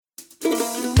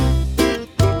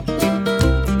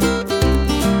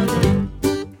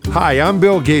Hi, I'm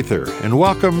Bill Gaither, and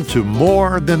welcome to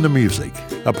More Than the Music,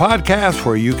 a podcast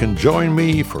where you can join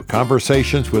me for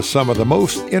conversations with some of the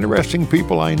most interesting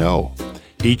people I know.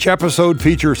 Each episode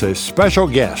features a special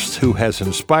guest who has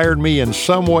inspired me in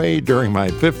some way during my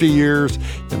 50 years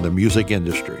in the music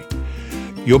industry.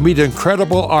 You'll meet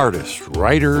incredible artists,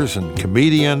 writers, and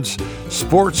comedians,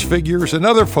 sports figures, and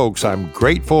other folks I'm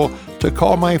grateful to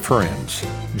call my friends.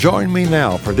 Join me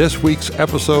now for this week's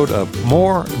episode of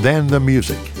More Than the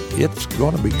Music. It's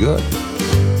going to be good.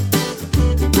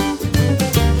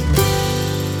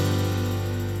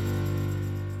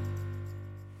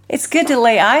 It's good to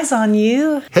lay eyes on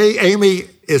you. Hey, Amy,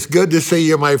 it's good to see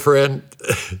you, my friend.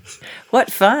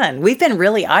 What fun. We've been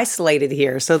really isolated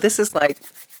here, so this is like,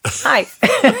 hi.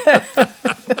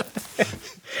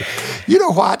 You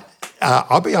know what?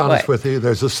 I'll be honest with you.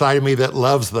 There's a side of me that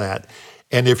loves that.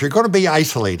 And if you're going to be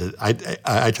isolated,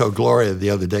 I told Gloria the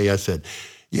other day, I said,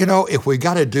 you know, if we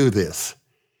got to do this,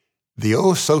 the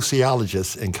old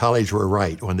sociologists in college were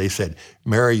right when they said,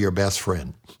 marry your best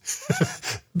friend.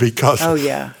 Because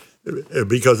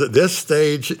at this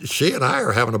stage, she and I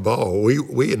are having a ball. We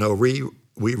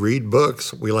read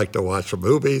books. We like to watch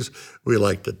movies. We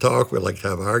like to talk. We like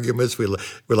to have arguments. We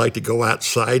like to go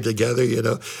outside together, you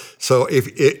know. So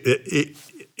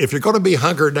if you're going to be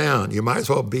hunkered down, you might as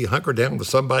well be hunkered down with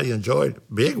somebody you enjoy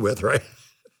being with, right?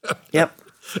 Yep.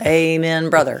 Amen,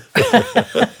 brother.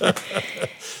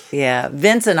 Yeah.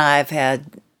 Vince and I have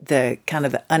had the kind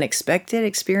of the unexpected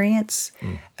experience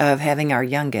of having our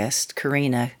youngest,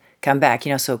 Karina, come back.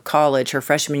 You know, so college, her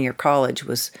freshman year of college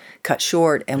was cut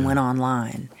short and went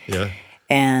online. Yeah.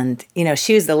 And, you know,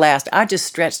 she was the last. I just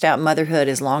stretched out motherhood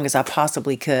as long as I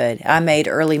possibly could. I made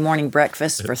early morning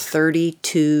breakfast for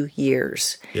 32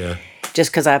 years. Yeah.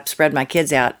 Just because I spread my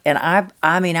kids out. And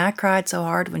I cried so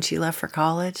hard when she left for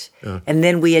college. Yeah. And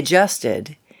then we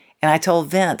adjusted. And I told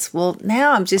Vince, well,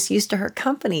 now I'm just used to her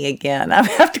company again. I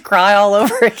have to cry all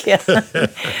over again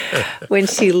when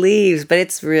she leaves. But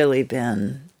it's really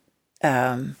been,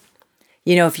 you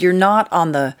know, if you're not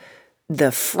on the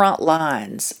front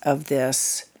lines of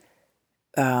this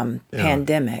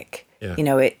pandemic, you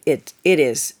know, it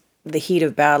is the heat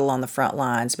of battle on the front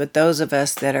lines. But those of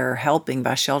us that are helping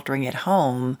by sheltering at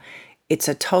home, it's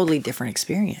a totally different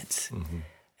experience.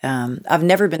 Mm-hmm. I've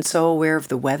never been so aware of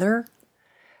the weather.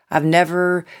 I've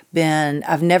never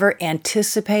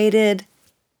anticipated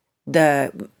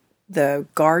the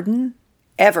garden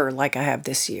ever like I have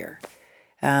this year.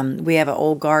 We have an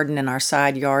old garden in our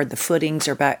side yard. The footings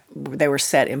are back. They were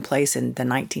set in place in the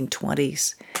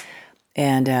 1920s.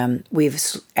 And we've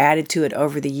added to it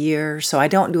over the years. So I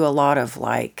don't do a lot of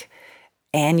like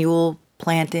annual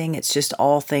planting. It's just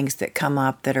all things that come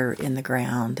up that are in the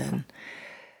ground. And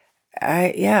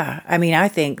I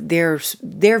think there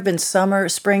have been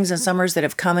springs and summers that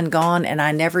have come and gone, and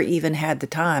I never even had the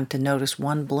time to notice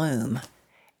one bloom.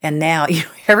 And now, you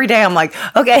know, every day I'm like,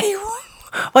 okay,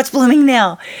 what's blooming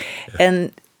now?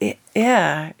 And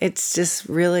it's just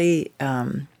really,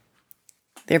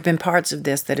 there have been parts of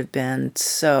this that have been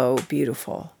so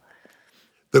beautiful.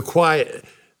 The quiet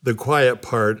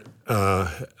part,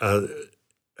 it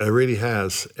really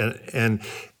has. And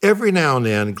every now and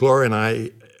then, Gloria and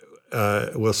I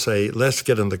will say, let's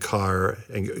get in the car.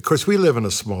 And of course, we live in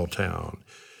a small town.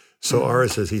 So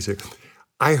ours is easier.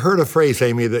 I heard a phrase,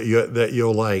 Amy, that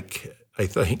you'll like, I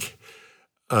think.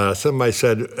 Somebody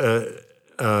said,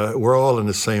 we're all in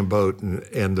the same boat.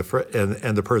 And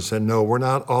the person said, no, we're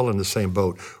not all in the same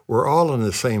boat. We're all in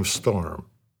the same storm.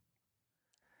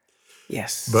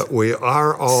 Yes. But we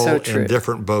are all in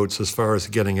different boats as far as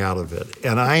getting out of it.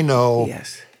 And I know,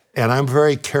 and I'm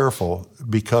very careful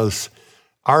because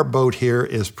our boat here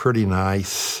is pretty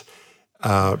nice.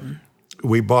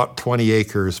 We bought 20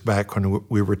 acres back when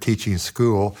we were teaching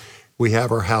school. We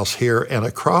have our house here, and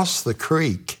across the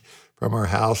creek from our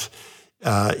house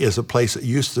is a place that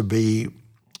used to be,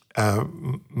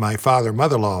 my father and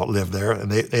mother-in-law lived there,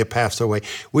 and they passed away.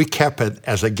 We kept it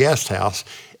as a guest house,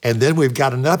 and then we've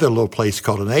got another little place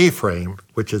called an A-frame,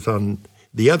 which is on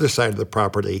the other side of the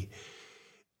property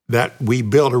that we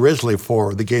built originally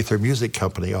for the Gaither Music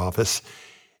Company office.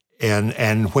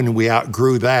 And when we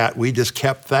outgrew that, we just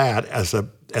kept that as a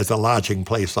lodging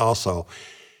place also.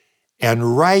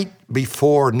 And right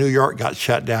before New York got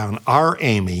shut down, our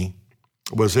Amy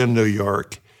was in New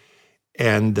York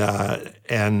and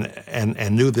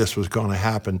knew this was going to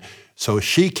happen. So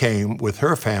she came with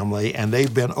her family, and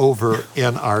they've been over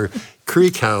in our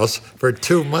creek house for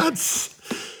 2 months.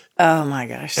 Oh my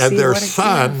gosh! And their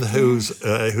son, who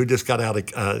just got out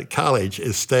of college,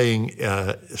 is staying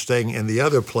in the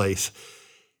other place.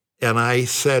 And I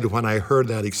said when I heard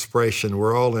that expression,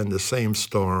 we're all in the same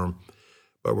storm,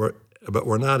 but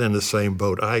we're not in the same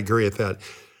boat. I agree with that.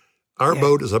 Our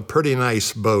boat is a pretty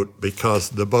nice boat because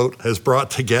the boat has brought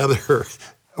together,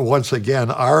 once again,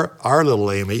 our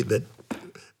little Amy that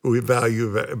we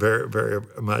value very, very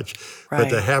much. Right. But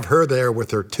to have her there with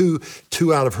her two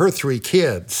out of her 3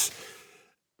 kids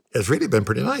has really been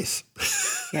pretty nice.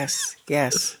 Yes.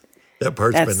 That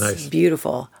part's been nice. That's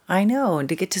beautiful. I know. And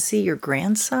to get to see your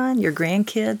grandson, your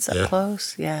grandkids up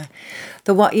close. Yeah.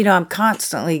 I'm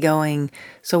constantly going,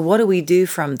 so what do we do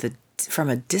from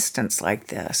a distance like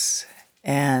this?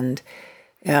 And,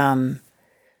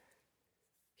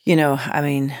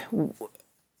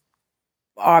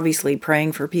 obviously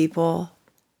praying for people.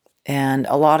 And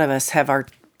a lot of us have our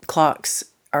clocks,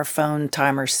 our phone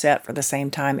timers set for the same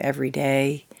time every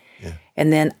day. Yeah.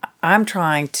 And then I'm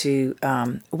trying to,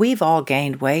 we've all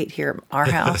gained weight here at our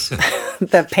house.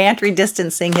 The pantry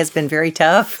distancing has been very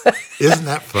tough. Isn't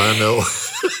that fun, though?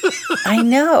 I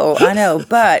know.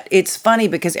 But it's funny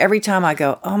because every time I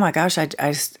go, oh my gosh, I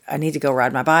need to go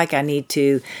ride my bike.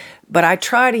 But I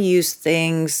try to use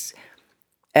things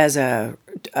as a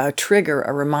trigger,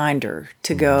 a reminder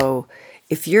to go,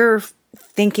 if you're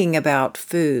thinking about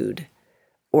food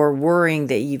or worrying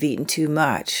that you've eaten too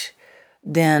much,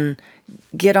 then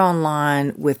get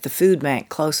online with the food bank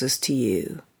closest to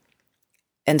you.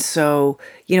 And so,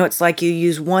 it's like you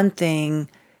use one thing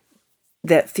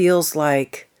that feels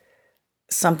like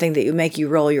something that would make you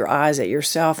roll your eyes at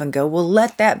yourself and go, well,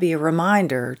 let that be a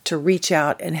reminder to reach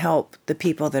out and help the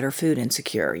people that are food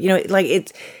insecure.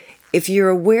 If you're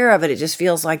aware of it, it just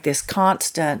feels like this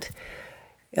constant,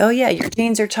 oh yeah, your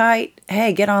jeans are tight.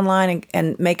 Hey, get online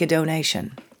and make a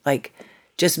donation.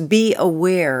 Just be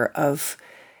aware of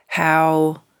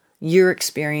how your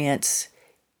experience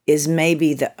is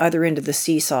maybe the other end of the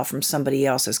seesaw from somebody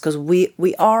else's, because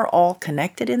we are all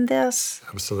connected in this.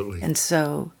 Absolutely. And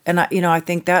so, I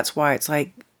think that's why it's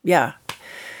like, yeah.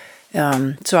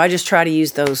 So I just try to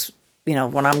use those,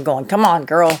 when I'm going, come on,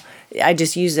 girl, I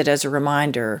just use it as a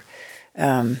reminder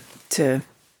to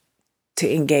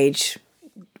engage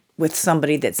with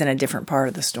somebody that's in a different part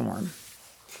of the storm.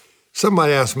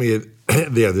 Somebody asked me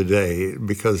the other day,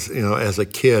 because, as a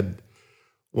kid,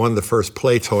 one of the first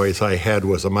play toys I had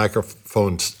was a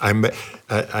microphone.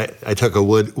 I took a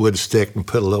wood stick and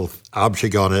put a little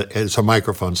object on it, and it's a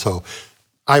microphone. So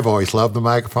I've always loved the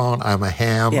microphone. I'm a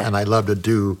ham, and I love to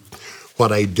do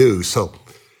what I do. So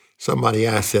somebody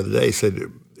asked the other day, said,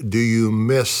 do you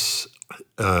miss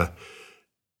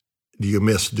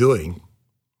doing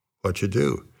what you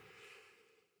do?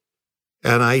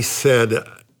 And I said,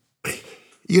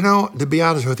 to be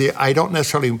honest with you, I don't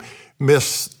necessarily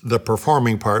miss the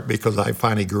performing part because I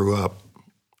finally grew up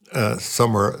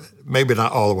somewhere, maybe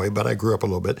not all the way, but I grew up a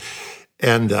little bit.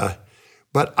 And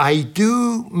but I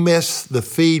do miss the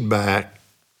feedback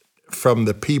from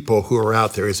the people who are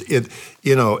out there.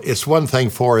 It's one thing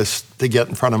for us to get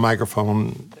in front of a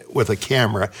microphone with a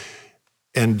camera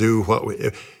and do what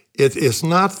we. It's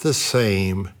not the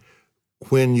same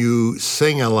when you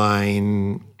sing a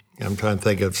line. I'm trying to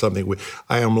think of something.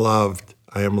 I am loved.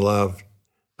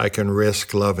 I can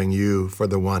risk loving you for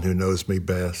the one who knows me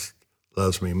best,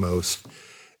 loves me most,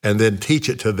 and then teach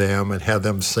it to them and have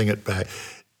them sing it back.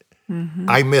 Mm-hmm.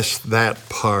 I miss that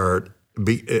part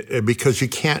because you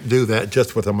can't do that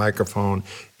just with a microphone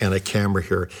and a camera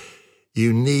here.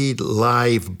 You need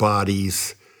live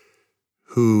bodies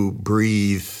who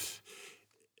breathe,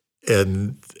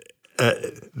 and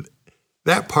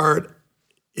that part,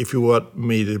 if you want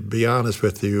me to be honest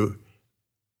with you,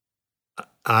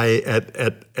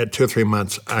 at 2 or 3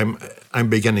 months, I'm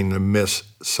beginning to miss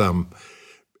some,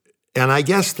 and I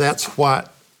guess that's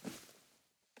what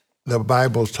the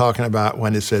Bible's talking about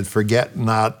when it says, "Forget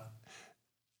not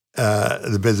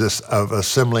the business of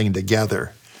assembling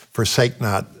together, forsake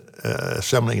not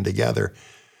assembling together,"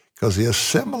 because the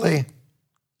assembly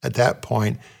at that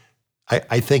point,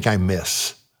 I think I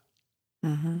miss.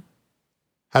 Mm-hmm.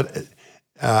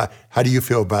 How do you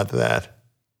feel about that?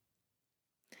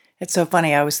 It's so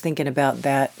funny. I was thinking about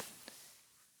that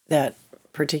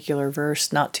particular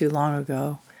verse not too long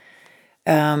ago.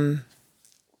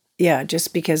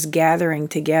 Just because gathering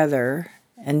together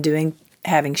and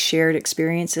having shared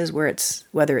experiences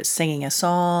whether it's singing a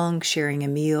song, sharing a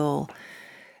meal,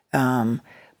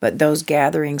 but those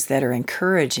gatherings that are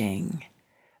encouraging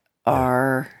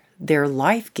they're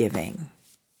life-giving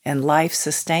and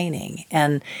life-sustaining.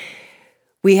 And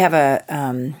we have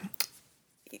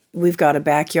we've got a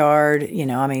backyard,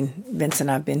 Vince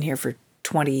and I've been here for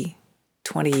 20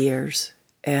 years.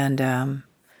 And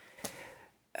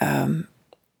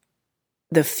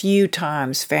the few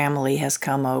times family has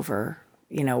come over,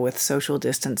 with social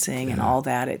distancing and all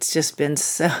that, it's just been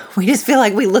we just feel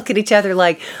like we look at each other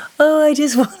like, oh, I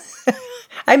just want,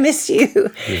 I miss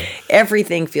you. Yeah.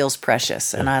 Everything feels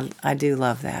precious, and I do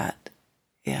love that.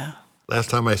 Yeah. Last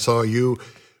time I saw you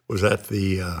was at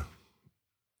the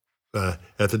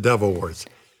Dove Awards.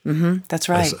 Mm-hmm, that's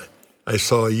right. I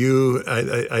saw you.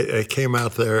 I came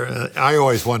out there. I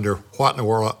always wonder, what in the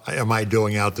world am I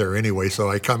doing out there anyway? So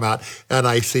I come out, and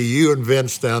I see you and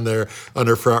Vince down there on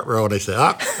the front row, and I say,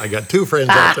 I got two friends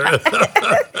out there.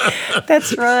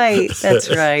 That's right. That's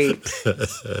right.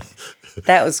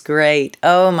 That was great.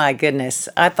 Oh, my goodness.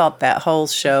 I thought that whole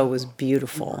show was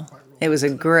beautiful. It was a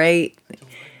great,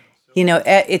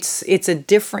 it's an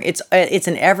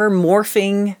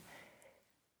ever-morphing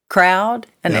crowd,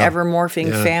 an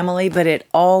ever-morphing family, but it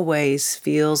always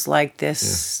feels like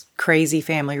this crazy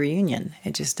family reunion.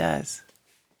 It just does.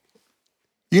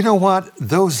 You know what?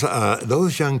 Those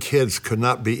young kids could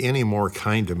not be any more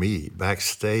kind to me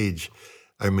backstage.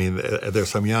 I mean, there's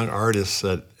some young artists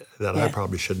that I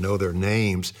probably should know their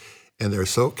names, and they're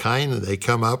so kind, and they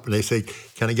come up and they say,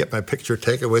 "Can I get my picture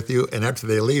taken with you?" And after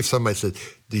they leave, somebody says,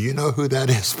 "Do you know who that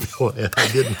is, Bill?" And I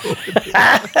didn't know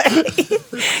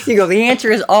it. You go, the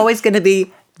answer is always going to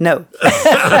be no.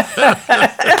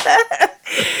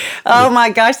 Oh, my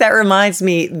gosh, that reminds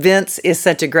me, Vince is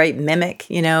such a great mimic,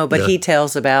 but he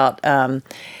tells about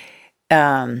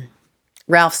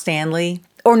Ralph Stanley.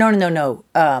 Or no.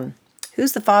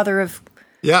 Who's the father of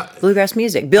bluegrass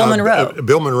music? Bill Monroe.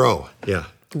 Bill Monroe, yeah.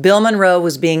 Bill Monroe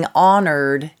was being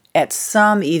honored at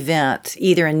some event,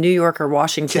 either in New York or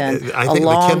Washington, I think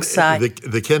alongside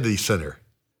the Kennedy Center,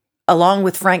 along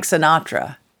with Frank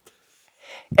Sinatra.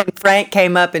 And Frank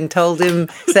came up and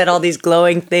said all these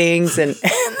glowing things, and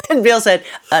Bill said,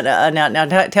 "Now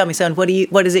tell me, son, what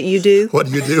is it you do? What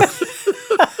do you do?"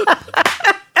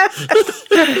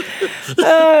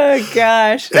 Oh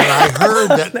gosh! And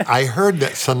I heard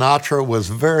that Sinatra was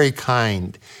very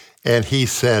kind. And he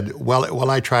said,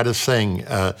 well, I try to sing,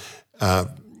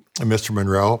 Mr.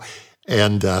 Monroe.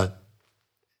 And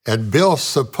Bill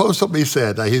supposedly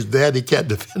said, his dad, he can't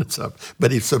defend himself, but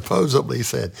he supposedly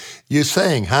said, "You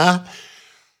sing, huh?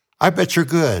 I bet you're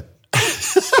good."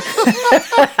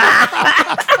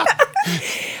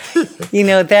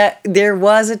 That there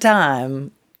was a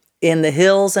time in the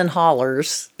hills and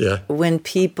hollers when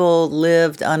people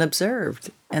lived unobserved.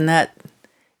 And that,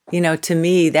 to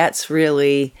me, that's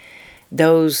really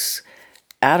those,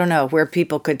 I don't know, where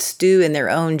people could stew in their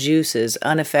own juices,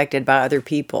 unaffected by other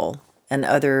people and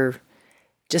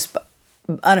just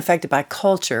unaffected by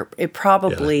culture. It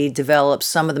probably develops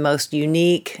some of the most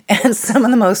unique and some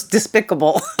of the most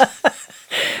despicable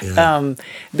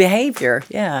behavior.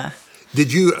 Yeah.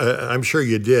 Did you, I'm sure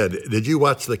you did you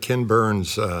watch the Ken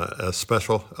Burns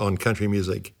special on country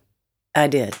music? I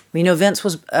did. Vince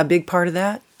was a big part of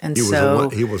that. And he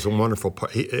was a wonderful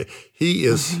part. He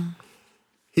is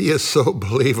so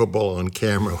believable on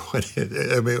camera.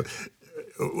 I mean,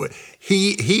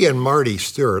 he and Marty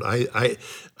Stewart, I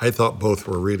thought both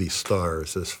were really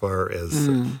stars as far as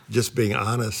just being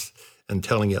honest and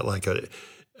telling it like it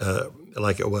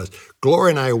was. Gloria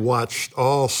and I watched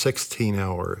all 16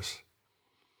 hours.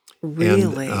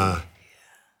 Really?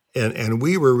 And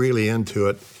we were really into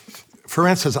it. For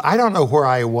instance, I don't know where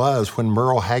I was when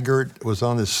Merle Haggard was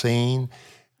on the scene,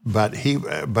 but he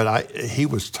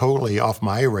was totally off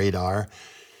my radar.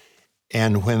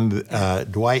 And when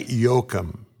Dwight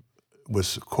Yoakam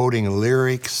was quoting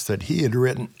lyrics that he had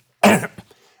written,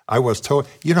 I was told,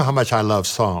 you know how much I love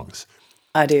songs.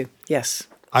 I do, yes.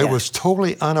 I was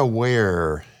totally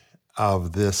unaware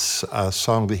of this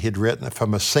song that he'd written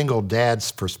from a single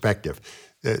dad's perspective.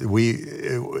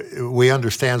 We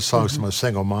understand songs from a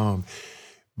single mom,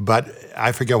 but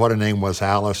I forget what her name was,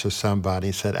 Alice or somebody.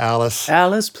 He said,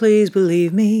 Alice, please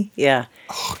believe me. Yeah.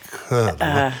 Oh, good.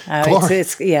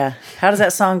 It's How does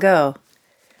that song go?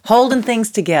 Holding things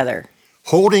together.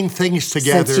 Holding things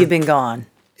together. Since you've been gone.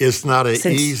 It's not an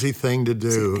easy thing to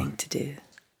do.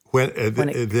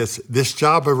 This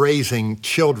job of raising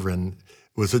children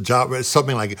was a job,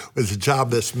 something like it was a job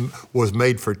that was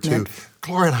made for two.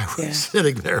 Gloria and I were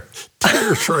sitting there,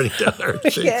 tears running down our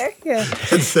cheeks,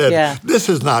 and said, "This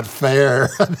is not fair.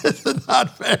 This is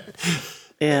not fair."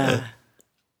 Yeah.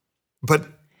 But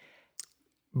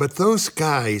those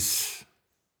guys,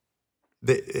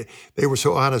 they were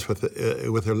so honest with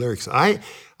their lyrics.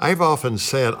 I've often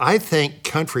said I think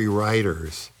country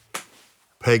writers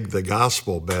peg the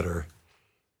gospel better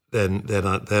than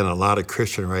a lot of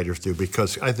Christian writers do,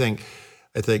 because I think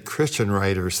Christian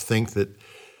writers think that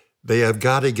they have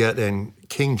got to get in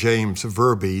King James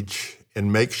verbiage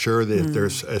make sure that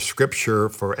there's a scripture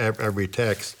for every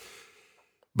text.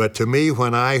 But to me,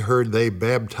 when I heard they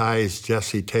baptized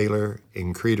Jesse Taylor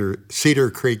in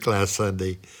Cedar Creek last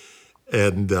Sunday,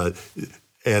 and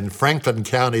Franklin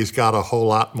County's got a whole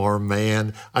lot more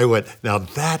man, I went, now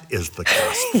that is the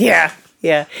gospel. Yeah.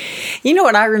 You know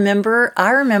what I remember?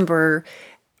 I remember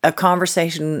a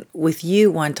conversation with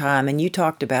you one time, and you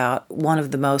talked about one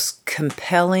of the most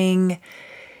compelling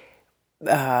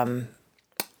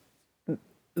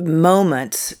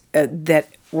moments that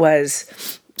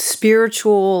was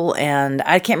spiritual, and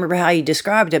I can't remember how you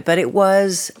described it, but it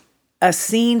was a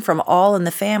scene from All in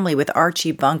the Family with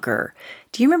Archie Bunker.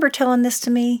 Do you remember telling this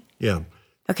to me? Yeah.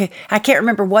 Okay. I can't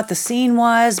remember what the scene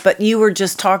was, but you were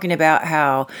just talking about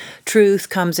how truth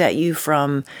comes at you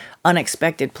from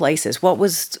unexpected places. What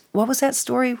was that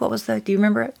story? What was that? Do you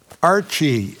remember it?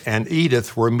 Archie and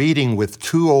Edith were meeting with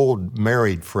two old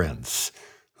married friends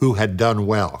who had done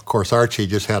well. Of course, Archie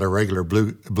just had a regular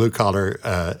blue-collar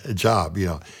job,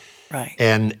 Right.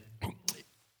 And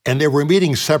they were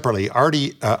meeting separately.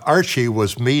 Archie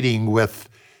was meeting with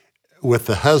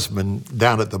the husband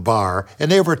down at the bar,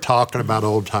 and they were talking about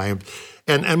old times.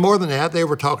 And more than that, they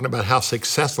were talking about how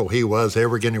successful he was. They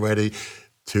were getting ready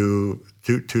to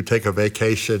take a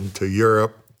vacation to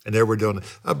Europe, and they were doing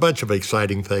a bunch of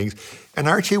exciting things. And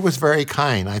Archie was very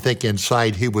kind. I think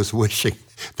inside he was wishing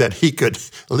that he could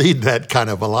lead that kind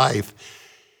of a life.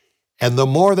 And the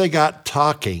more they got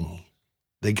talking,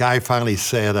 the guy finally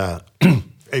said,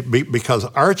 because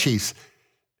Archie's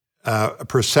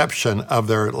perception of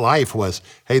their life was,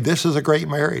 hey, this is a great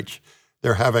marriage.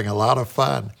 They're having a lot of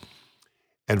fun.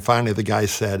 And finally the guy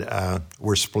said,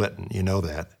 we're splitting, you know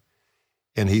that.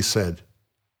 And he said,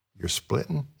 you're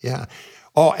splitting? Yeah.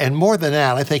 Oh, and more than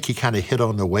that, I think he kind of hit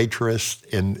on the waitress,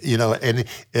 and and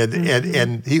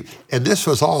this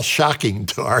was all shocking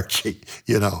to Archie,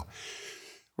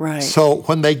 Right. So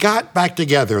when they got back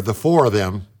together, the four of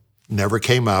them never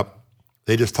came up.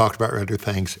 They just talked about other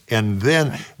things, and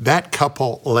then that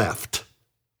couple left,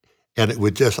 and it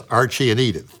was just Archie and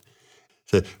Edith.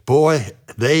 Said, boy,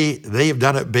 they've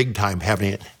done it big time,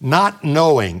 having it, not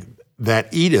knowing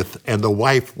that Edith and the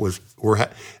wife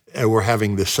were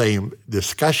having the same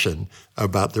discussion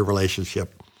about their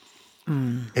relationship.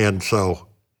 And so,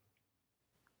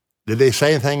 did they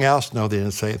say anything else? No, they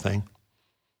didn't say anything.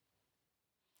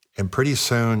 And pretty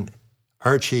soon,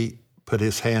 Archie put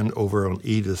his hand over on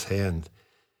Edith's hand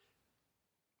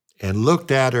and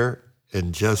looked at her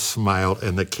and just smiled,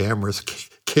 and the cameras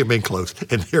came in close.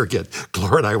 And here again,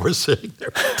 Gloria and I were sitting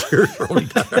there, tears rolling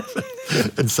down our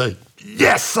face, and saying,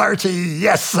 yes, Archie,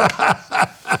 yes.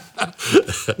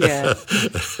 Yeah.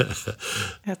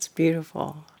 That's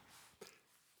beautiful.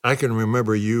 I can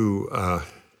remember you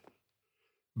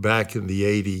back in the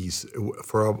 80s,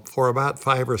 for about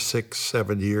 5 or 6,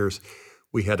 7 years,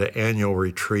 we had an annual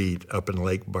retreat up in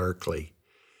Lake Barkley.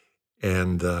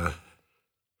 And you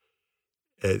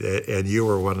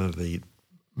were one of the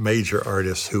major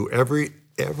artists who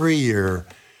every year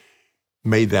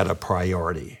made that a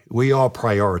priority. We all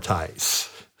prioritize.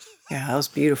 Yeah, that was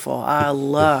beautiful. I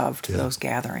loved those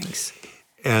gatherings.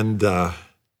 And the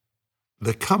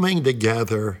coming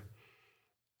together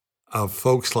of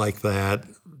folks like that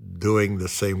doing the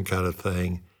same kind of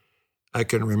thing. I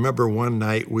can remember one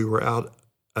night we were out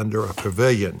under a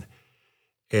pavilion,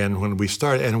 and when we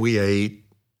started, and we ate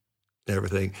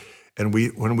everything, and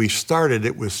when we started,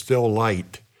 it was still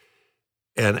light.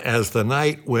 And as the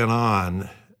night went on,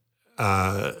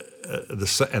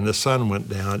 the sun went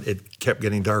down, it kept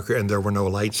getting darker, and there were no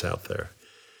lights out there.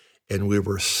 And we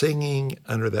were singing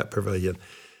under that pavilion.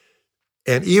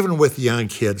 And even with young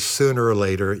kids, sooner or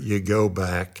later, you go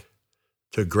back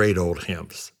to great old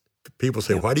hymns. People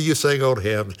say, why do you sing old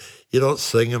hymns? You don't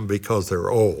sing them because they're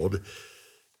old.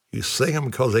 You sing them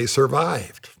because they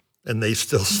survived, and they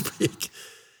still speak.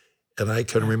 And I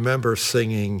can remember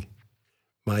singing,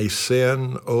 my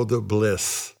sin, oh, the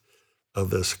bliss of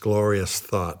this glorious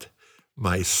thought.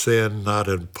 My sin, not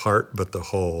in part but the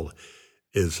whole,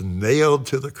 is nailed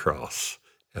to the cross,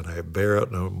 and I bear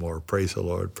it no more. Praise the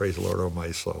Lord, oh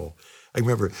my soul. I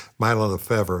remember Milo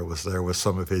Lefevre was there with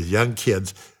some of his young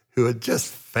kids who had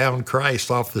just found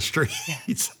Christ off the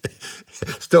streets.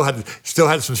 still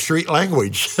had some street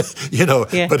language,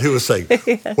 but who was saying,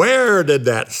 where did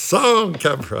that song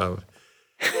come from?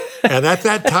 And at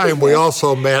that time, we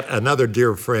also met another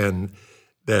dear friend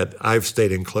that I've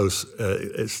stayed in close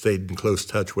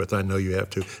touch with. I know you have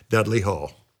too, Dudley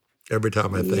Hall. Every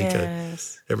time I think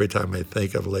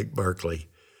of Lake Barkley,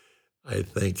 I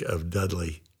think of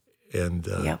Dudley, and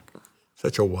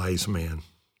such a wise man.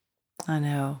 I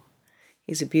know.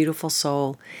 He's a beautiful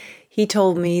soul. He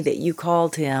told me that you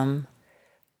called him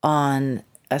on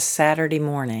a Saturday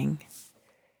morning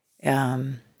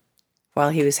while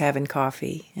he was having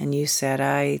coffee, and you said,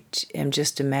 I am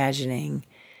just imagining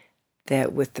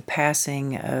that with the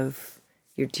passing of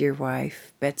your dear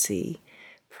wife, Betsy,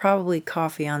 probably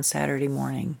coffee on Saturday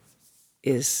morning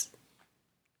is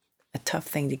a tough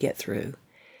thing to get through.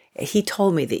 He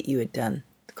told me that you had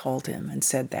called him and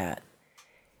said that.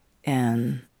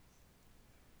 And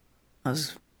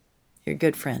you're a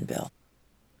good friend, Bill.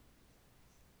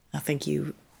 I think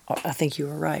you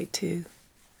were right too.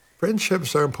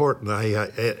 Friendships are important.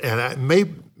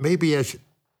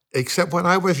 Except when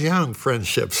I was young,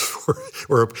 friendships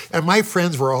were, and my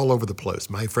friends were all over the place.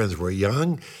 My friends were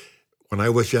young when I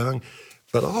was young,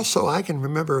 but also I can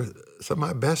remember some of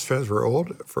my best friends were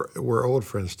old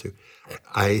friends too.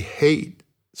 I hate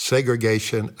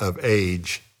segregation of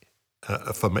age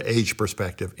from an age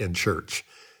perspective in church.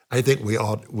 I think we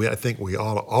ought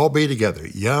to all be together,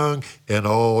 young and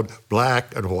old,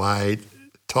 black and white,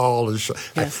 tall and short.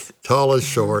 Yes. Tall and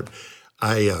short.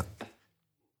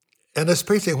 And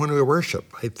especially when we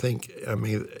worship, his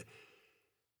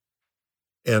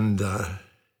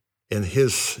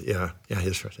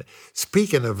friend.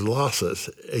 Speaking of losses,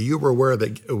 you were aware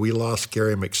that we lost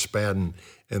Gary McSpadden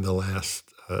in the last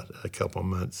a couple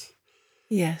months.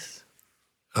 Yes.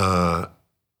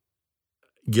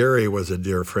 Gary was a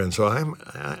dear friend, so I'm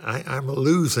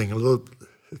losing a little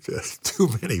too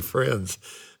many friends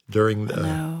during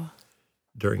this.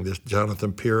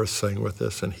 Jonathan Pierce sang with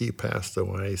us, and he passed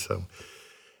away. So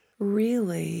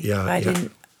really, yeah, I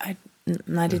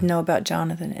didn't know about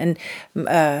Jonathan and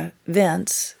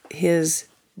Vince, his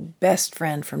best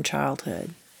friend from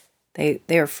childhood. They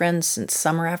are friends since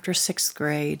summer after 6th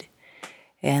grade,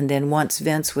 and then once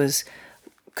Vince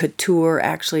could tour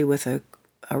actually with a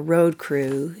road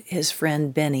crew, his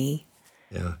friend Benny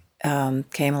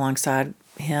came alongside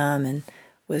him and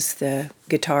was the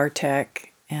guitar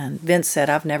tech. And Vince said,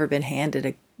 I've never been handed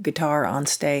a guitar on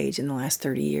stage in the last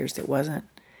 30 years that wasn't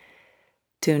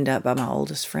tuned up by my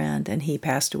oldest friend, and he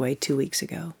passed away 2 weeks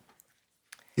ago.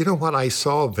 You know what? I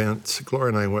saw Vince.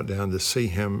 Gloria and I went down to see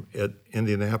him at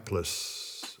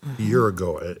Indianapolis a year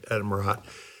ago at Murat.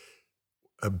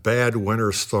 A bad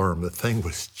winter storm. The thing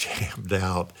was jammed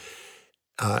out.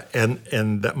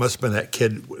 And that must have been that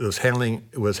kid was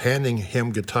handing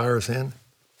him guitars in.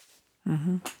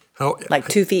 Mm-hmm. Like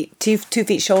 2 feet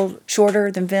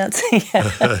shorter than Vince.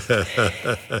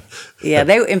 Yeah.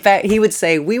 In fact, he would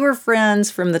say we were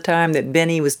friends from the time that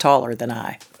Benny was taller than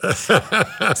I.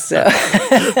 So.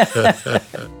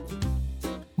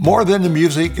 More Than the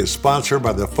Music is sponsored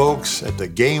by the folks at the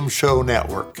Game Show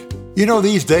Network. You know,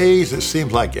 these days it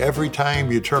seems like every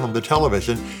time you turn on the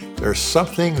television, there's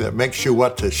something that makes you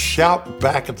want to shout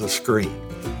back at the screen.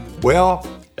 Well,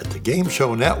 at the Game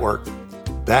Show Network,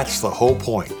 that's the whole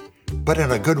point, but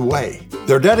in a good way.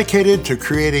 They're dedicated to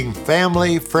creating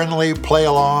family-friendly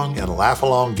play-along and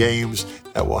laugh-along games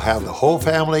that will have the whole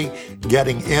family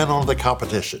getting in on the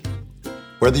competition.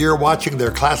 Whether you're watching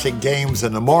their classic games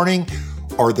in the morning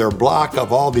or their block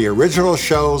of all the original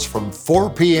shows from 4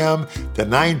 p.m. to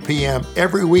 9 p.m.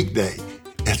 every weekday,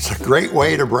 it's a great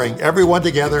way to bring everyone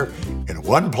together in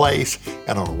one place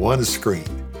and on one screen.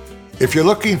 If you're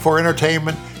looking for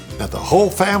entertainment that the whole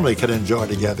family can enjoy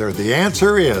together, the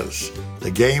answer is the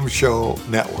Game Show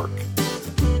Network.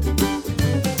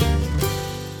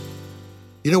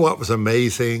 You know what was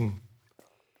amazing?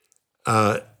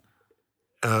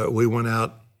 We went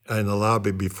out in the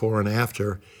lobby before and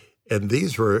after, and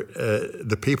these were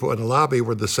the people in the lobby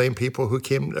were the same people who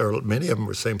came, or many of them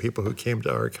were the same people who came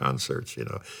to our concerts, you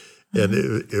know. And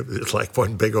it was like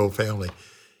one big old family.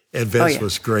 And Vince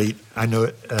was great. I know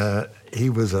it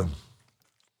was a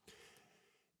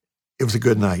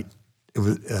good night.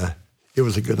 It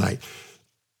was a good night.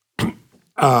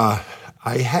 I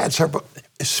had several.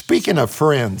 Speaking of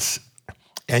friends,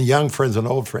 and young friends and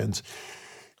old friends,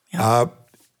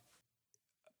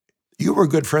 you were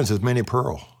good friends with Minnie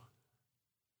Pearl,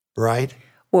 right?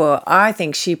 Well, I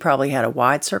think she probably had a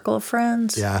wide circle of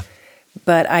friends. Yeah.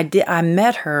 But I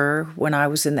met her when I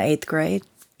was in the 8th grade.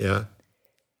 Yeah.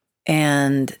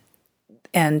 And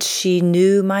she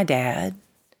knew my dad.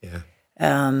 Yeah.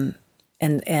 And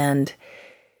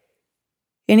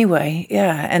anyway,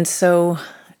 yeah. And so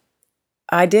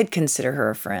I did consider her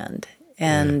a friend.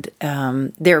 And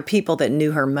there are people that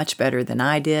knew her much better than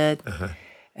I did. Uh-huh.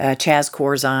 Chaz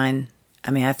Corzine.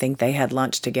 I mean, I think they had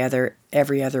lunch together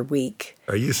every other week.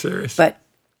 Are you serious? But,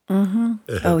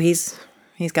 he's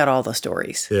got all the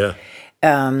stories. Yeah.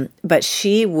 But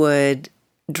she would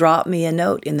drop me a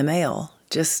note in the mail,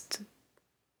 just,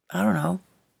 I don't know,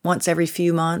 once every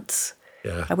few months.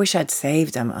 Yeah. I wish I'd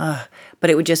saved them. But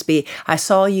it would just be, I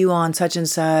saw you on such and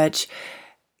such,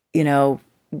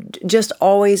 just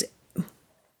always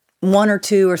 1 or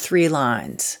 2 or 3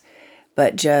 lines,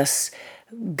 but just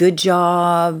good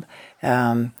job,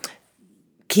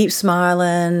 keep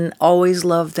smiling, always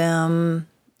love them,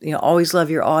 always love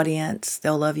your audience,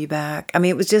 they'll love you back. I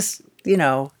mean, it was just,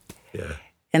 Yeah.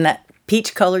 in that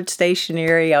peach-colored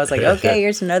stationery, I was like, okay,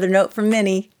 here's another note from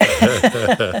Minnie.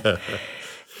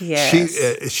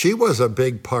 Yes. She was a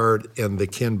big part in the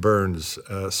Ken Burns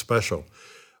special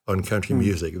on country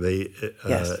music. They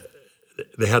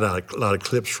had a lot of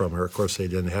clips from her. Of course, they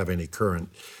didn't have any current,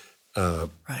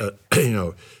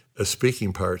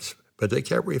 speaking parts, but they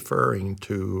kept referring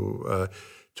to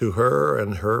her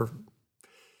and her.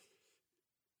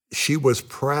 She was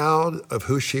proud of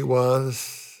who she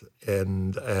was,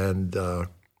 and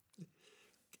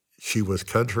she was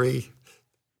country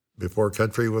before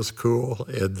country was cool.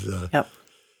 And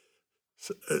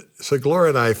so Gloria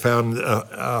and I found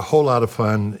a whole lot of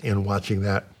fun in watching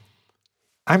that.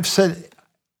 I'm sitting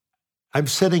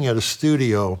at a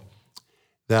studio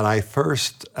that I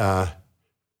first heard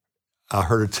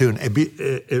a tune.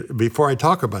 Before I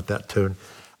talk about that tune,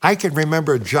 I can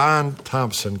remember John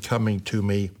Thompson coming to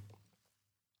me.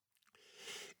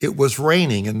 It was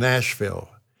raining in Nashville,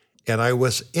 and I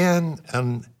was in a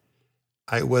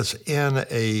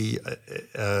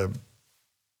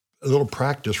little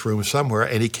practice room somewhere,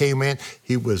 and he came in.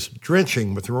 He was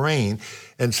drenching with rain,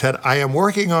 and said, "I am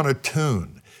working on a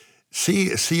tune. See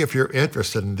if you're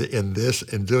interested in this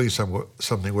and doing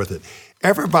something with it."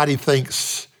 Everybody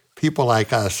thinks people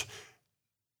like us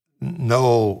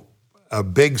know a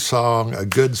big song, a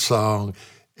good song,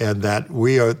 and that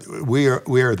we are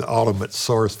the ultimate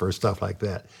source for stuff like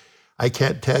that. I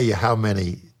can't tell you how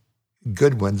many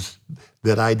good ones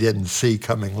that I didn't see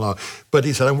coming along. But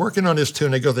he said, "I'm working on this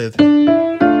tune." I go there.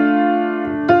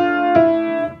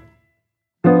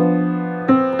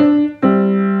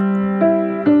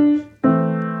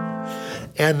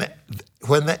 And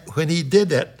when he did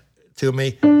that to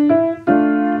me,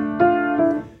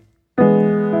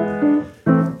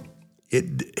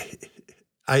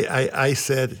 I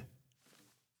said,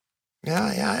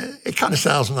 yeah, it kind of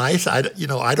sounds nice. I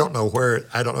don't know where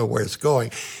it's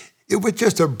going. It was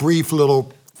just a brief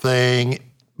little thing,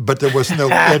 but there was no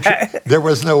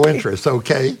interest.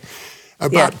 Okay,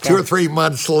 about 2 or 3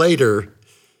 months later,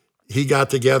 he got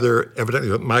together evidently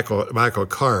with Michael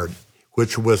Card,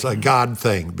 which was a God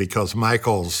thing because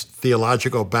Michael's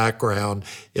theological background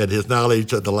and his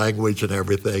knowledge of the language and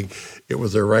everything, it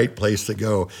was the right place to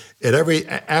go. And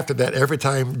after that, every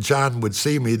time John would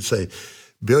see me, he'd say,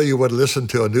 "Bill, you would listen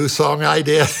to a new song I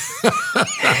did?"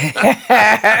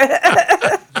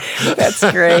 That's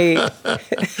great.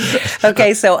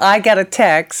 Okay, so I got a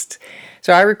text.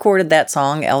 So I recorded that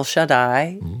song, El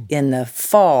Shaddai, in the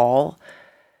fall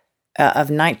of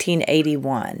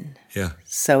 1981. Yeah.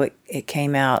 So it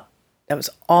came out, that was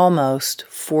almost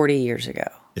 40 years ago.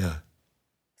 Yeah.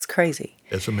 It's crazy.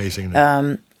 It's amazing.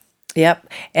 Yep.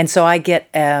 And so I get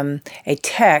a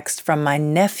text from my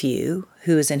nephew,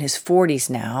 who is in his 40s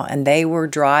now, and they were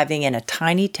driving in a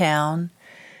tiny town,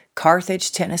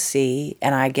 Carthage, Tennessee,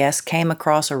 and I guess came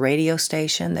across a radio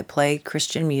station that played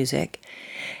Christian music.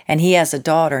 And he has a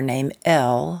daughter named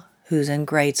Elle, who's in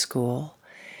grade school.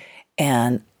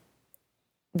 And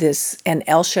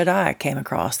El Shaddai came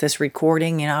across this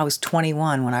recording. I was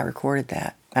 21 when I recorded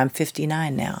that. I'm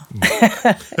 59 now.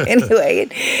 Anyway,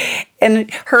 and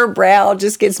her brow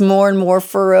just gets more and more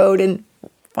furrowed. And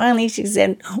finally she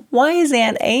said, "Why is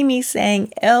Aunt Amy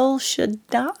saying El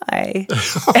Shaddai?"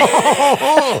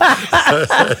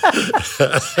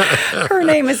 Her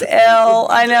name is Elle.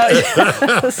 I know.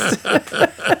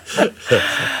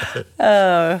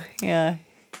 Oh, yeah.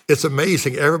 It's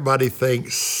amazing. Everybody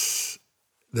thinks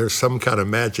there's some kind of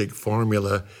magic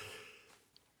formula.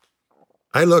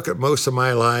 I look at most of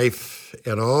my life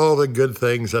and all the good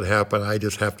things that happen, I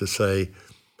just have to say,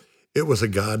 it was a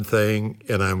God thing,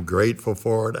 and I'm grateful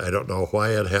for it. I don't know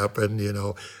why it happened.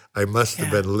 I must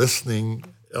have been listening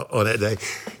on that day.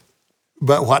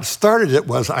 But what started it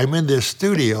was I'm in this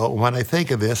studio. When I think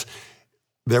of this,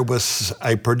 there was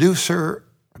a producer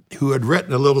who had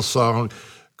written a little song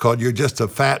called "You're Just a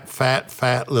Fat, Fat,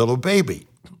 Fat Little Baby."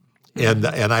 And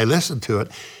I listened to it.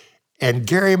 And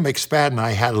Gary McSpadden and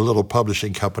I had a little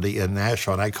publishing company in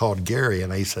Nashville, and I called Gary,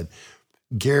 and I said,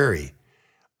 "Gary,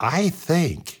 I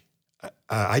think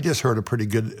I just heard a pretty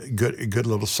good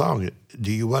little song.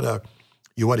 Do you want to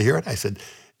hear it?"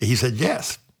 He said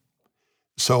yes.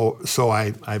 So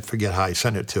I forget how I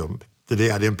sent it to him. The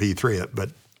day I'd MP3 it, but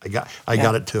I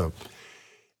got it to him.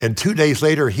 And 2 days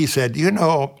later, he said,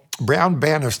 Brown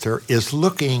Bannister is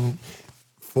looking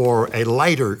for a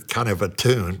lighter kind of a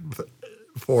tune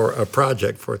for a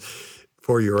project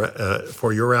for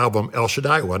your album El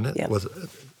Shaddai, wasn't it? Yep.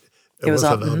 It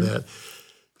wasn't on that.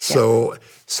 So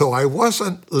I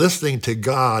wasn't listening to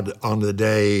God on the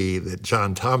day that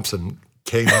John Thompson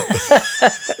came.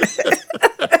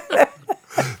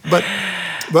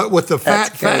 But with the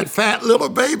fat little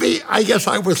baby, I guess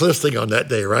I was listening on that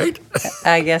day, right?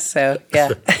 I guess so.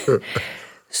 Yeah.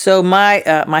 So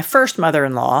my first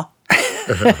mother-in-law,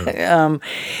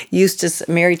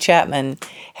 Mary Chapman,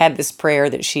 had this prayer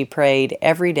that she prayed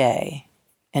every day,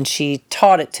 and she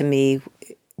taught it to me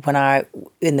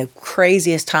in the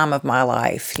craziest time of my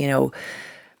life. I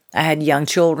had young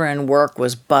children, work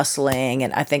was bustling,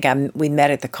 and I think we met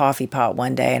at the coffee pot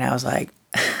one day, and I was like,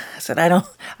 I said, I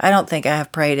don't think I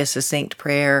have prayed a succinct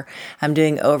prayer. I'm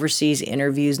doing overseas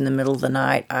interviews in the middle of the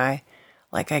night. I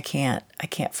can't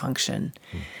function.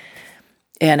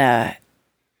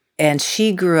 And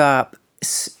she grew up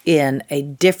in a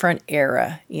different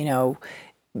era,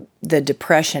 the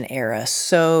Depression era,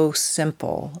 so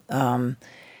simple,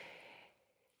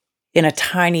 in a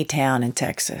tiny town in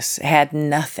Texas, had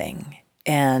nothing.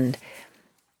 And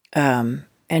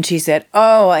she said,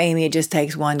 "Oh, Amy, it just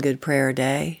takes one good prayer a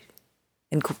day."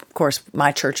 And of course,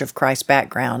 my Church of Christ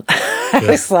background, I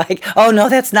was like, "Oh no,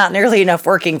 that's not nearly enough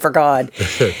working for God."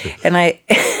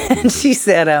 and she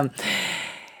said,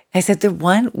 I said, "The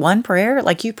one prayer,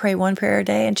 like you pray one prayer a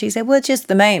day?" And she said, "Well, it's just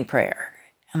the main prayer."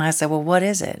 And I said, "Well, what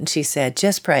is it?" And she said,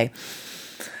 "Just pray,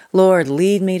 Lord,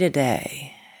 lead me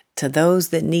today to those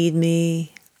that need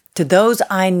me, to those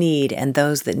I need and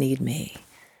those that need me.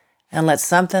 And let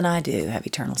something I do have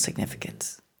eternal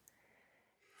significance."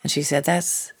 And she said,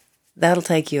 that'll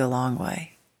take you a long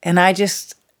way. And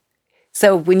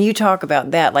so when you talk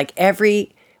about that,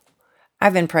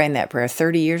 I've been praying that prayer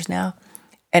 30 years now.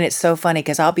 And it's so funny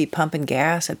because I'll be pumping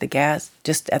gas,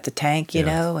 just at the tank,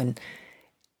 and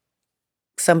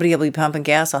somebody will be pumping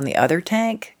gas on the other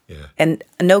tank. Yeah. And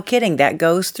no kidding, that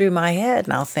goes through my head.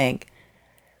 And I'll think,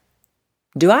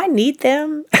 do I need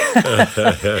them?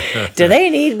 Do they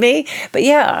need me? But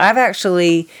I've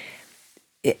actually,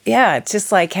 it's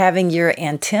just like having your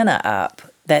antenna up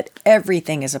that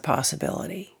everything is a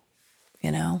possibility,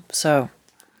 So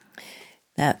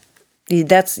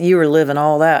you were living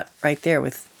all that right there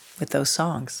with those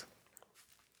songs.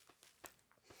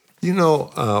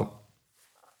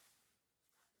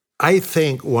 I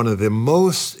think one of the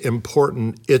most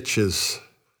important itches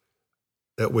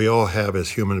that we all have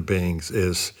as human beings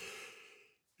is,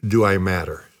 do I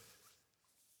matter?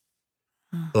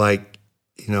 I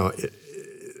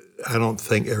don't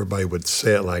think everybody would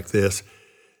say it like this,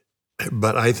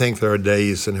 but I think there are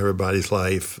days in everybody's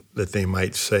life that they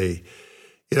might say,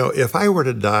 if I were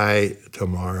to die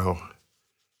tomorrow,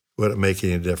 would it make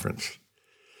any difference?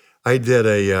 I did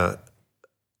a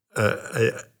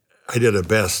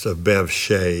best of Bev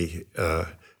Shea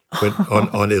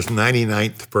on his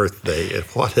 99th birthday, and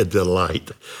what a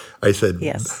delight. I said,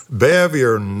 "Yes, Bev,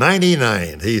 you're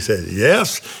 99. He said,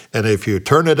 "Yes, and if you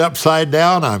turn it upside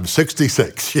down, I'm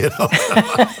 66,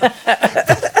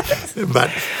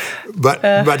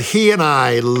 But he and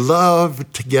I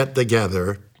love to get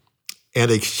together and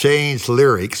exchange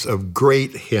lyrics of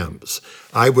great hymns.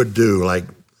 I would do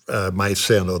My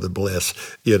Sin or the Bliss,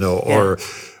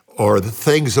 or the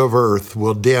things of earth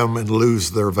will dim and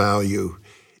lose their value.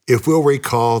 If we'll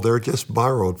recall, they're just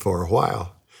borrowed for a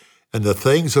while. And the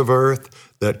things of earth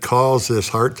that cause this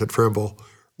heart to tremble,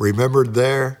 remembered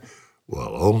there,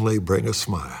 will only bring a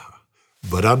smile.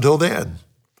 But until then,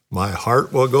 my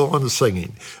heart will go on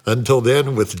singing. Until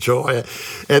then, with joy."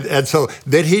 And so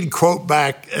then he'd quote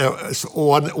back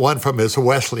one from his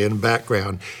Wesleyan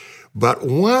background. But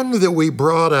one that we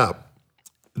brought up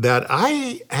that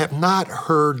I have not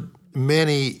heard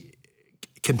many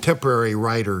contemporary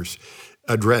writers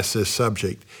address this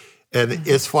subject. And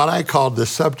it's what I call the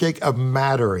subject of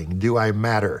mattering. Do I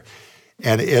matter?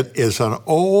 And it is an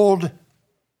old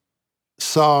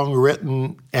song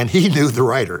written, and he knew the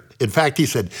writer. In fact, he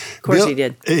said, "Of course he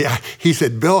did." Yeah, he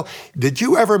said, "Bill, did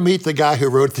you ever meet the guy who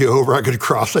wrote the Old Rugged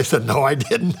Cross?" I said, "No, I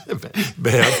didn't,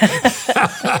 Bev."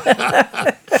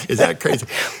 Is that crazy?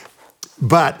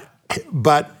 But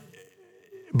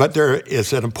there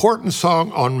is an important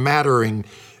song on mattering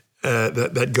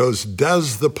that goes,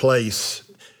 "Does the place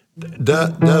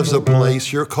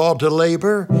you're called to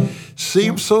labor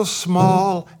seem so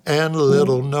small and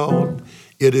little known?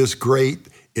 It is great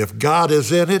if God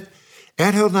is in it,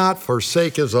 and he'll not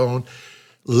forsake his own.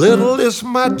 Little is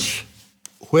much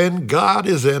when God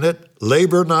is in it.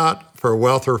 Labor not, for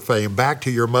wealth or fame. Back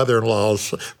to your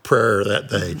mother-in-law's prayer that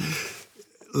day.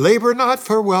 Labor not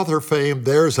for wealth or fame.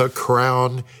 There's a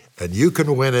crown, and you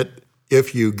can win it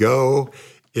if you go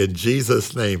in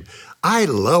Jesus' name. I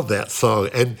love that song.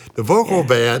 And the vocal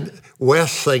band,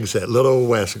 Wes sings that, little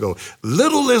Wes, go,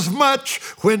 little is much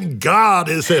when God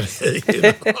is in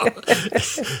it.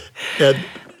 And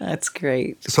that's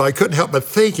great. So I couldn't help but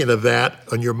thinking of that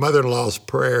on your mother-in-law's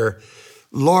prayer.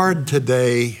 Lord,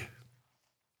 today,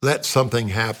 let something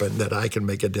happen that I can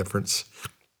make a difference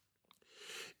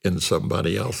in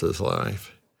somebody else's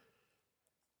life.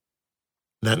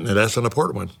 That's an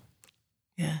important one.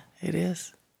 Yeah, it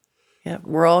is. Yeah,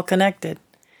 we're all connected.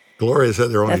 Gloria said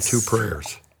there are only two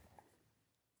prayers.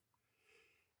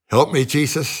 Help me,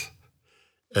 Jesus,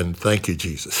 and thank you,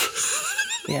 Jesus.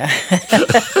 Yeah.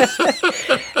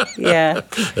 Yeah.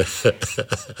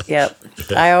 Yep.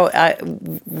 I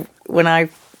when I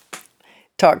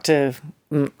talk to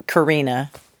Karina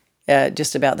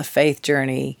just about the faith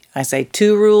journey, I say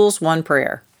 2 rules, 1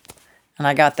 prayer. And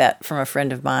I got that from a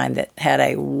friend of mine that had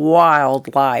a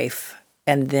wild life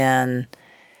and then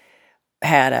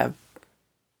had a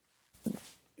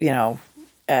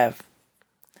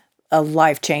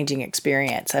life-changing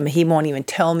experience. I mean, he won't even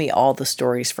tell me all the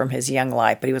stories from his young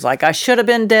life, but he was like, I should have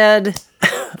been dead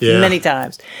many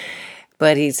times.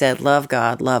 But he said, love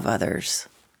God, love others.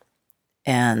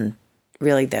 And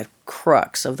really the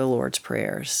crux of the Lord's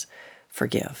prayers,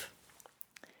 forgive.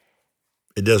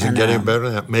 It doesn't get any better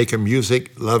than that. Making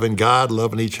music, loving God,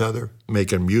 loving each other,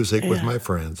 making music with my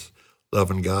friends,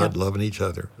 loving God, loving each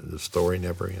other. The story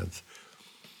never ends.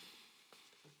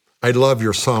 I love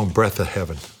your song, Breath of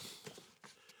Heaven.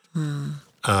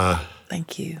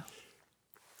 Thank you.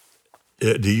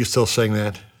 Do you still sing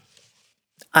that?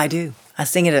 I do. I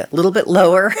sing it a little bit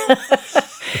lower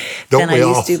Don't than we I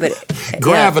all? used to, but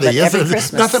gravity, every isn't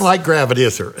Christmas. Nothing like gravity,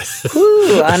 is there?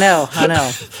 Ooh, I know.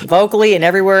 Vocally and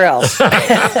everywhere else.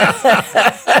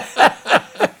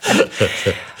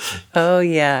 Oh,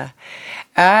 yeah.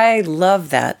 I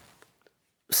love that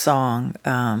song.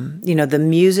 The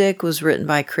music was written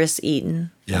by Chris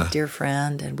Eaton, a dear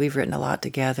friend, and we've written a lot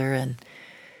together.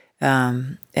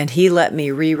 And he let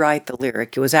me rewrite the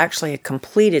lyric. It was actually a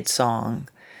completed song,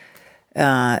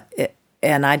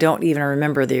 and I don't even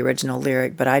remember the original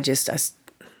lyric. But I just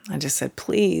said,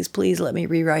 please let me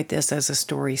rewrite this as a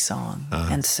story song.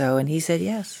 And he said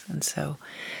yes. And so,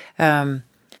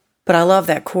 but I love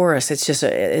that chorus. It's just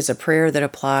it's a prayer that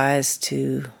applies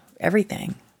to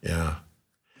everything. Yeah.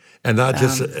 And not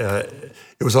just, it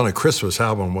was on a Christmas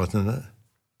album, wasn't it?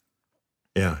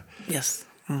 Yeah. Yes.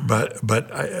 But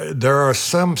there are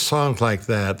some songs like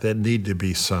that need to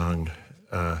be sung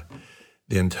the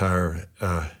entire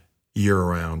year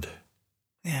round.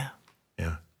 Yeah.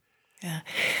 Yeah. Yeah.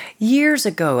 Years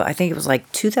ago, I think it was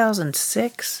like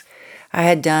 2006, I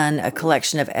had done a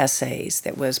collection of essays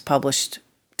that was published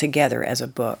together as a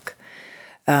book.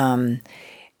 And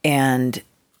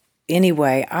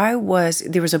anyway,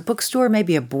 there was a bookstore,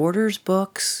 maybe a Borders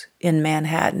Books in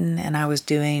Manhattan, and I was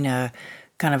doing a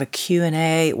kind of a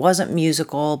Q&A. It wasn't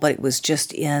musical, but it was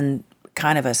just in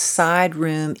kind of a side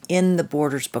room in the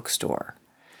Borders bookstore.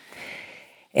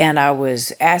 And I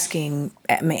was answering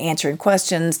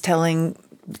questions, telling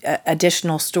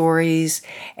additional stories,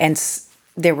 and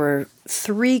there were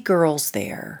 3 girls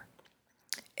there,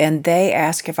 and they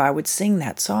asked if I would sing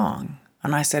that song.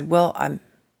 And I said, well,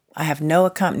 I have no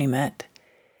accompaniment.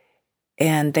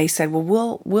 And they said,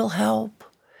 well, we'll help.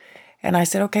 And I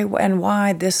said, okay, and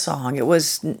why this song? It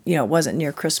was, it wasn't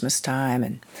near Christmas time.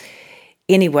 And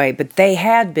anyway, but they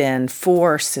had been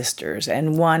 4 sisters,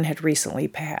 and one had recently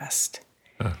passed.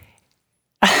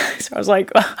 So I was like,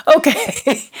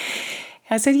 okay.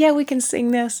 I said, yeah, we can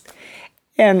sing this.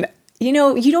 And, you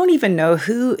don't even know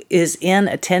who is in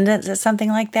attendance at something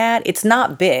like that. It's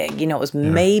not big. It was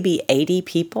maybe 80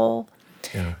 people.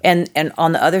 Yeah. And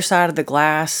on the other side of the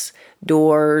glass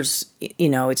doors,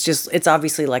 it's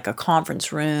obviously like a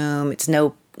conference room. It's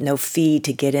no fee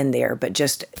to get in there, but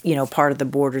just, part of the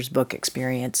Borders book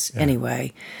experience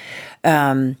anyway.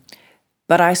 But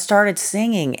I started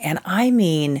singing, and I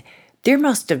mean, there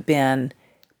must have been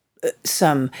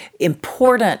some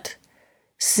important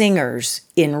singers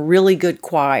in really good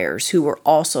choirs who were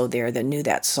also there that knew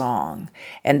that song,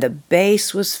 and the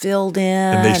bass was filled in.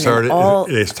 And they started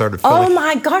filling. Oh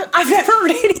my God! I've never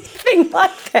heard anything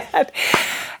like that.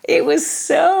 It was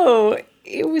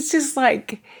just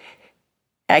like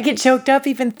I get choked up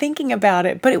even thinking about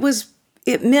it. But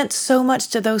it meant so much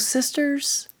to those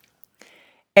sisters,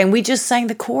 and we just sang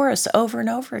the chorus over and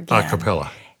over again. A cappella.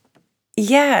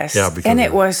 Yes. Yeah, because and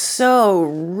it was so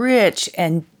rich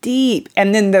and deep.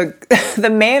 And then the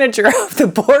manager of the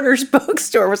Borders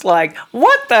bookstore was like,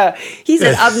 what the? He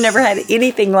said, I've never had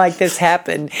anything like this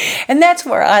happen. And that's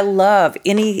where I love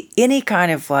any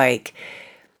kind of like,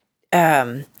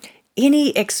 any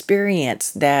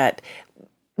experience that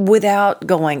without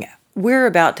going, we're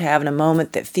about to have a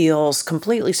moment that feels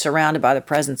completely surrounded by the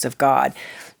presence of God.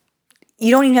 You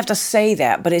don't even have to say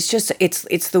that, but it's just,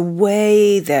 it's the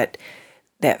way that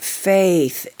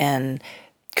faith and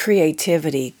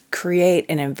creativity create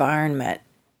an environment.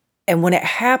 And when it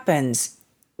happens,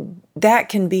 that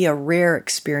can be a rare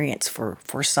experience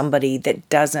for somebody that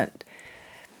doesn't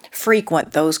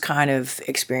frequent those kind of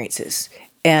experiences.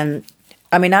 And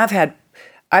I mean, I've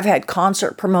had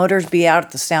concert promoters be out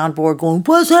at the soundboard going,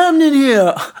 "What's happening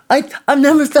here? I've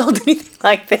never felt anything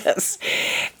like this,"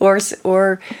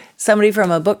 or somebody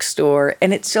from a bookstore,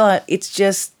 and it's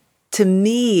just to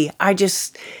me, I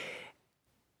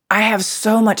have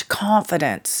so much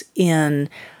confidence in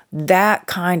that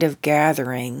kind of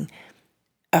gathering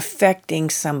affecting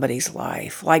somebody's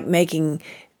life, like making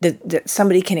that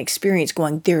somebody can experience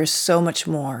going, there is so much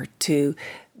more to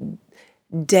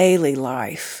daily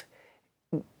life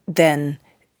than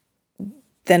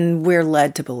we're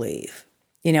led to believe.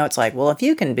 You know, it's like, well, if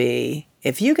you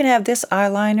can have this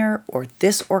eyeliner or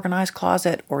this organized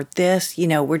closet or this, you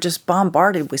know, we're just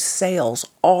bombarded with sales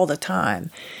all the time.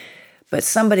 But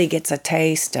somebody gets a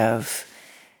taste of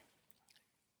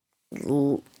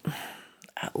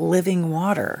living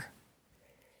water,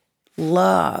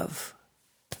 love,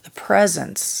 the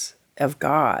presence of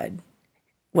God,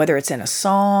 whether it's in a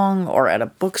song or at a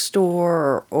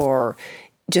bookstore or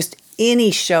just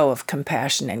any show of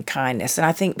compassion and kindness. And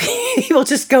I think people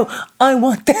just go, I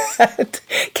want that.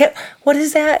 What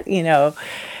is that? You know.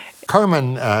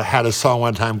 Carmen had a song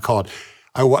one time called,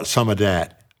 I Want Some of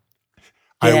That.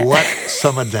 I want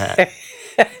some of that.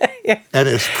 Yeah. And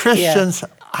as Christians,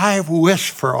 I wish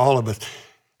for all of us.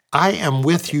 I am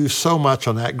with you so much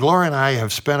on that. Gloria and I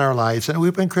have spent our lives, and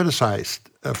we've been criticized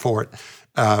for it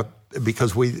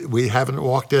because we haven't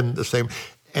walked in the same.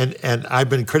 And I've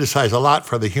been criticized a lot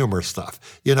for the humor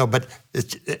stuff, you know. But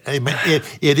it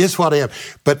is what I am.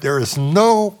 But there is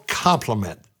no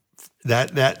compliment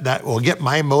that will get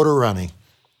my motor running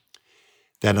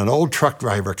than an old truck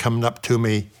driver coming up to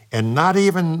me and not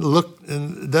even look,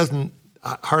 doesn't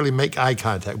hardly make eye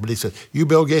contact, but he said, "You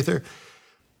Bill Gaither?"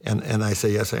 And I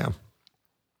say, "Yes, I am."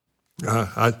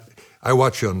 I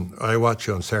watch you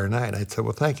on Saturday night. I said,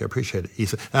 "Well, thank you, I appreciate it." He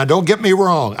said, "Now don't get me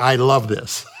wrong, I love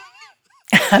this."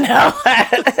 I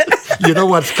know. You know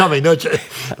what's coming, don't you?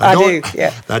 I do,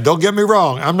 yeah. Now don't get me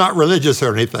wrong, I'm not religious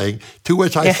or anything, to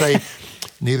which I say,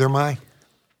 neither am I.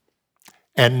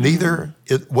 And neither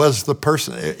is the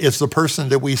person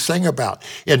that we sing about.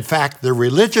 In fact, the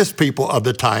religious people of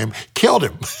the time killed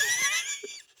him.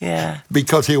 Yeah.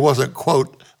 Because he wasn't,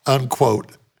 quote,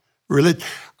 unquote, religious.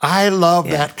 I love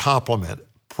that compliment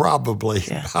probably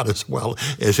about as well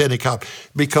as any compliment.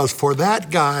 Because for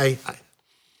that guy,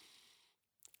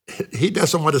 he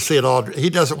doesn't want to see it all. He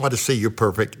doesn't want to see you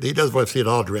perfect. He doesn't want to see it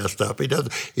all dressed up. He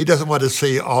doesn't want to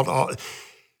see all.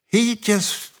 He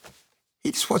just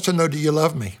wants to know, do you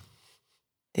love me?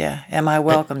 Yeah. Am I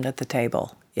welcomed at the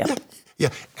table? Yep. Yeah.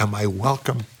 Am I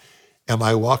welcome? Am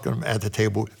I welcome at the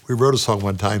table? We wrote a song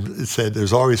one time that said,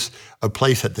 "There's always a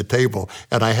place at the table."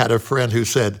 And I had a friend who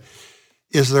said,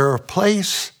 "Is there a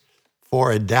place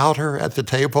for a doubter at the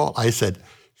table?" I said,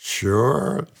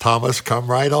 "Sure, Thomas, come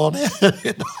right on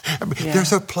in." I mean,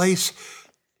 there's a place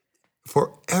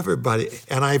for everybody,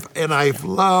 and I've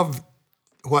loved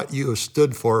what you have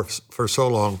stood for so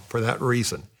long for that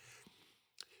reason.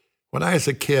 When I was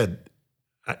a kid,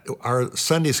 our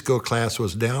Sunday school class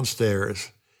was downstairs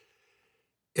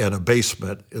in a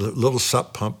basement, a little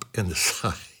sump pump in the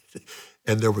side,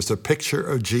 and there was a picture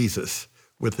of Jesus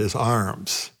with his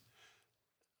arms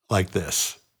like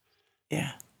this.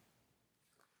 Yeah.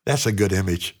 That's a good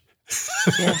image.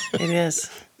 Yeah, it is.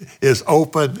 Is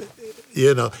open,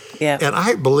 you know. Yeah. And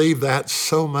I believe that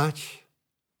so much.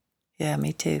 Yeah,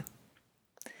 me too.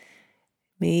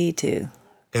 Me too.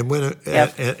 And when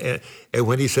and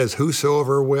when he says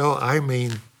whosoever will, I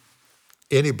mean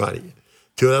anybody.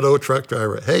 To that old truck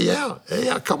driver, hey,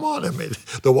 come on. I mean,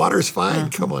 the water's fine.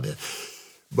 Come on in.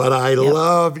 But I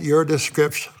love your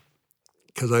description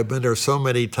because I've been there so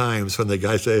many times when the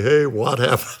guys say, "Hey, what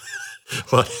happened?"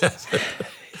 What happened?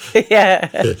 Yeah.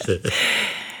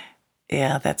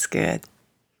 Yeah, that's good.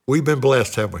 We've been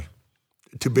blessed, haven't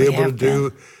we? To be able to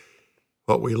do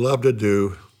what we love to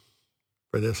do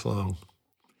for this long.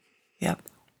 Yep.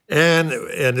 And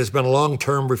it's been a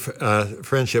long-term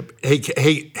friendship. Hey,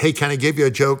 can I give you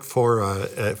a joke for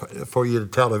you to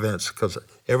tell events? Because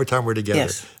every time we're together,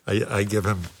 yes. I give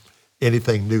him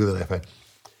anything new that I find.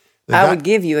 I would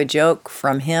give you a joke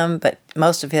from him, but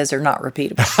most of his are not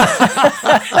repeatable.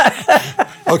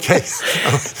 Okay.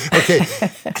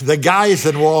 The guy's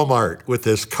in Walmart with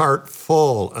this cart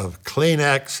full of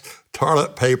Kleenex,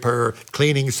 toilet paper,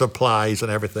 cleaning supplies, and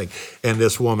everything. And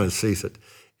this woman sees it.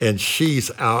 And she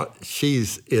is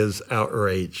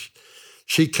outraged.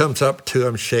 She comes up to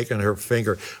him, shaking her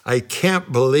finger. I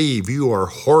can't believe you are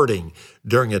hoarding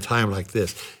during a time like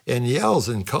this, and yells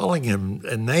and calling him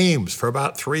names for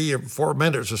about 3 or 4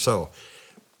 minutes or so.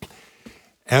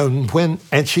 And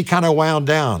she kind of wound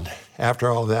down after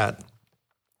all that.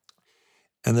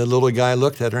 And the little guy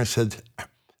looked at her and said,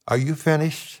 "Are you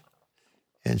finished?"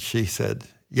 And she said,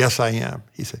 "Yes, I am."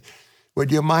 He said,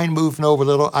 "Would you mind moving over a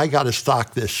little? I got to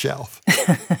stock this shelf."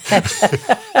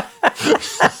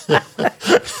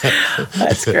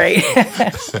 That's great.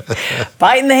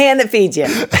 Biting the hand that feeds you.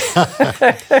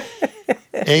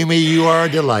 Amy, you are a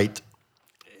delight.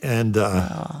 And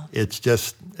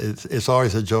it's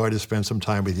always a joy to spend some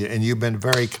time with you. And you've been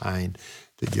very kind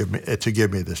to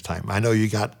give me this time. I know you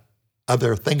got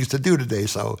other things to do today,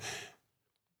 so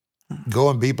go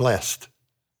and be blessed.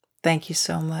 Thank you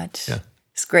so much. Yeah.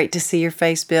 It's great to see your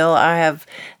face, Bill. I have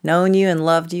known you and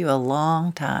loved you a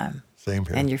long time. Same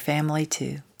here. And your family,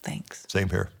 too. Thanks. Same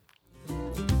here.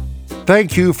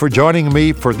 Thank you for joining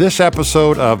me for this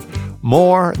episode of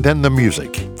More Than the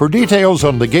Music. For details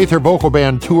on the Gaither Vocal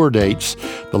Band tour dates,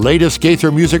 the latest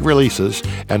Gaither music releases,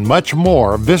 and much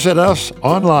more, visit us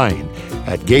online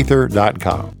at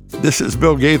gaither.com. This is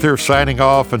Bill Gaither signing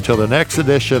off until the next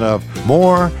edition of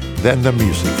More Than the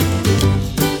Music.